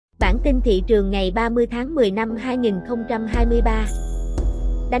Bản tin thị trường ngày 30 tháng 10 năm 2023.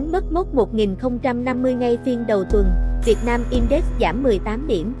 Đánh mất mốc 1050 ngay phiên đầu tuần, Việt Nam Index giảm 18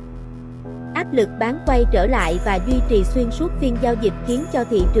 điểm. Áp lực bán quay trở lại và duy trì xuyên suốt phiên giao dịch khiến cho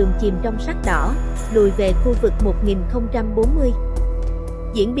thị trường chìm trong sắc đỏ, lùi về khu vực 1040.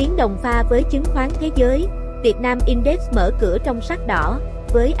 Diễn biến đồng pha với chứng khoán thế giới, Việt Nam Index mở cửa trong sắc đỏ,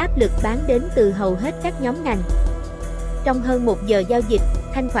 với áp lực bán đến từ hầu hết các nhóm ngành. Trong hơn 1 giờ giao dịch,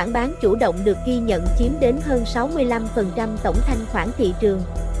 thanh khoản bán chủ động được ghi nhận chiếm đến hơn 65% tổng thanh khoản thị trường,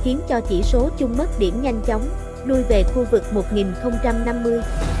 khiến cho chỉ số chung mất điểm nhanh chóng, lui về khu vực 1050.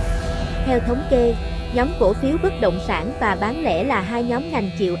 Theo thống kê, nhóm cổ phiếu bất động sản và bán lẻ là hai nhóm ngành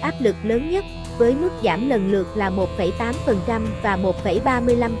chịu áp lực lớn nhất, với mức giảm lần lượt là 1,8% và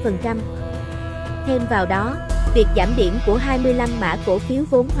 1,35%. Thêm vào đó, việc giảm điểm của 25 mã cổ phiếu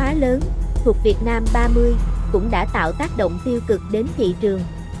vốn hóa lớn thuộc Việt Nam 30 cũng đã tạo tác động tiêu cực đến thị trường.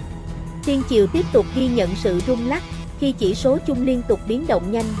 Phiên chiều tiếp tục ghi nhận sự rung lắc khi chỉ số chung liên tục biến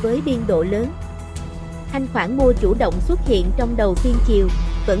động nhanh với biên độ lớn. Thanh khoản mua chủ động xuất hiện trong đầu phiên chiều,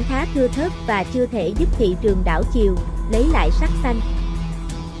 vẫn khá thưa thớt và chưa thể giúp thị trường đảo chiều, lấy lại sắc xanh.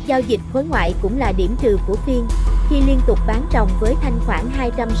 Giao dịch khối ngoại cũng là điểm trừ của phiên, khi liên tục bán ròng với thanh khoản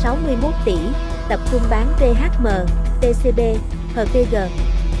 261 tỷ, tập trung bán PHM, TCB, HPG.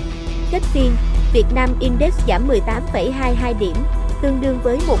 Kết phiên, Việt Nam Index giảm 18,22 điểm, tương đương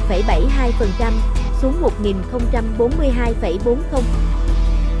với 1,72%, xuống 1042,40.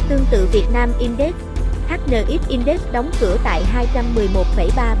 Tương tự Việt Nam Index, HNX Index đóng cửa tại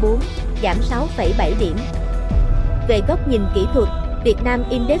 211,34, giảm 6,7 điểm. Về góc nhìn kỹ thuật, Việt Nam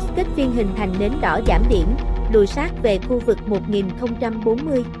Index kết phiên hình thành nến đỏ giảm điểm, lùi sát về khu vực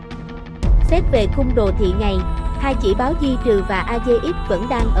 1040. Xét về khung đồ thị ngày, hai chỉ báo Di trừ và AGX vẫn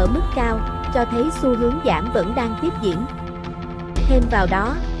đang ở mức cao, cho thấy xu hướng giảm vẫn đang tiếp diễn. Thêm vào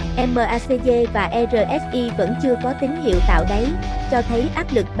đó, MACD và RSI vẫn chưa có tín hiệu tạo đáy, cho thấy áp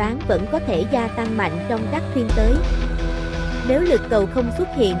lực bán vẫn có thể gia tăng mạnh trong các phiên tới. Nếu lực cầu không xuất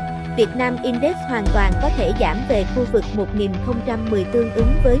hiện, Việt Nam Index hoàn toàn có thể giảm về khu vực 1010 tương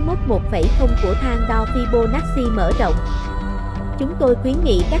ứng với mốc 1,0 của thang đo Fibonacci mở rộng. Chúng tôi khuyến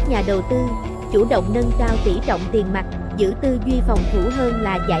nghị các nhà đầu tư chủ động nâng cao tỷ trọng tiền mặt, giữ tư duy phòng thủ hơn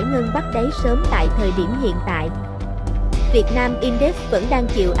là giải ngân bắt đáy sớm tại thời điểm hiện tại. Việt Nam Index vẫn đang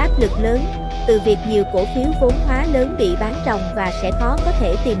chịu áp lực lớn từ việc nhiều cổ phiếu vốn hóa lớn bị bán ròng và sẽ khó có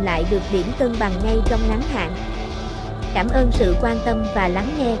thể tìm lại được điểm cân bằng ngay trong ngắn hạn. Cảm ơn sự quan tâm và lắng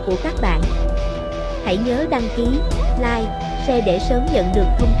nghe của các bạn. Hãy nhớ đăng ký, like, share để sớm nhận được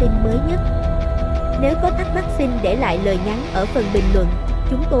thông tin mới nhất. Nếu có thắc mắc xin để lại lời nhắn ở phần bình luận,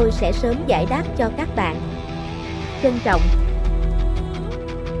 chúng tôi sẽ sớm giải đáp cho các bạn. Trân trọng.